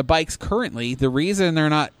everybody, even the bikes currently. The reason they're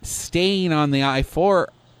not staying on the I-4,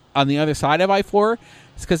 on the other side of I-4,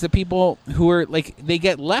 is because the people who are, like, they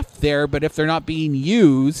get left there, but if they're not being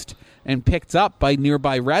used and picked up by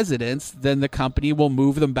nearby residents, then the company will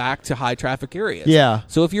move them back to high traffic areas. Yeah.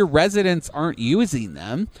 So if your residents aren't using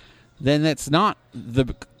them, then that's not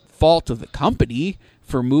the fault of the company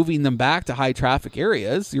for moving them back to high traffic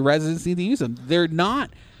areas. Your residents need to use them.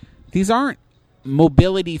 These aren't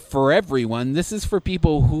mobility for everyone. This is for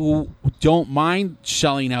people who don't mind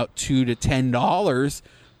shelling out $2 to $10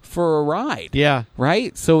 for a ride. Yeah.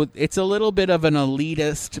 Right? So it's a little bit of an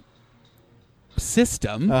elitist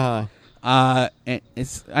system. And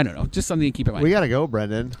it's, I don't know, just something to keep in mind. We got to go,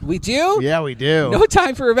 Brendan. We do? Yeah, we do. No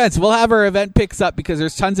time for events. We'll have our event picks up because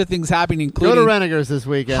there's tons of things happening, including go to Renegers this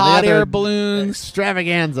weekend. hot They have air their balloons.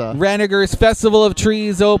 Extravaganza. Renegers Festival of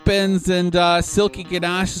Trees opens, and Silky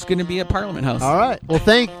Ganache is going to be at Parliament House. All right. Well,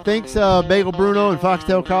 thanks Bagel Bruno and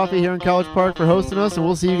Foxtail Coffee here in College Park for hosting us, and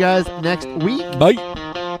we'll see you guys next week. Bye.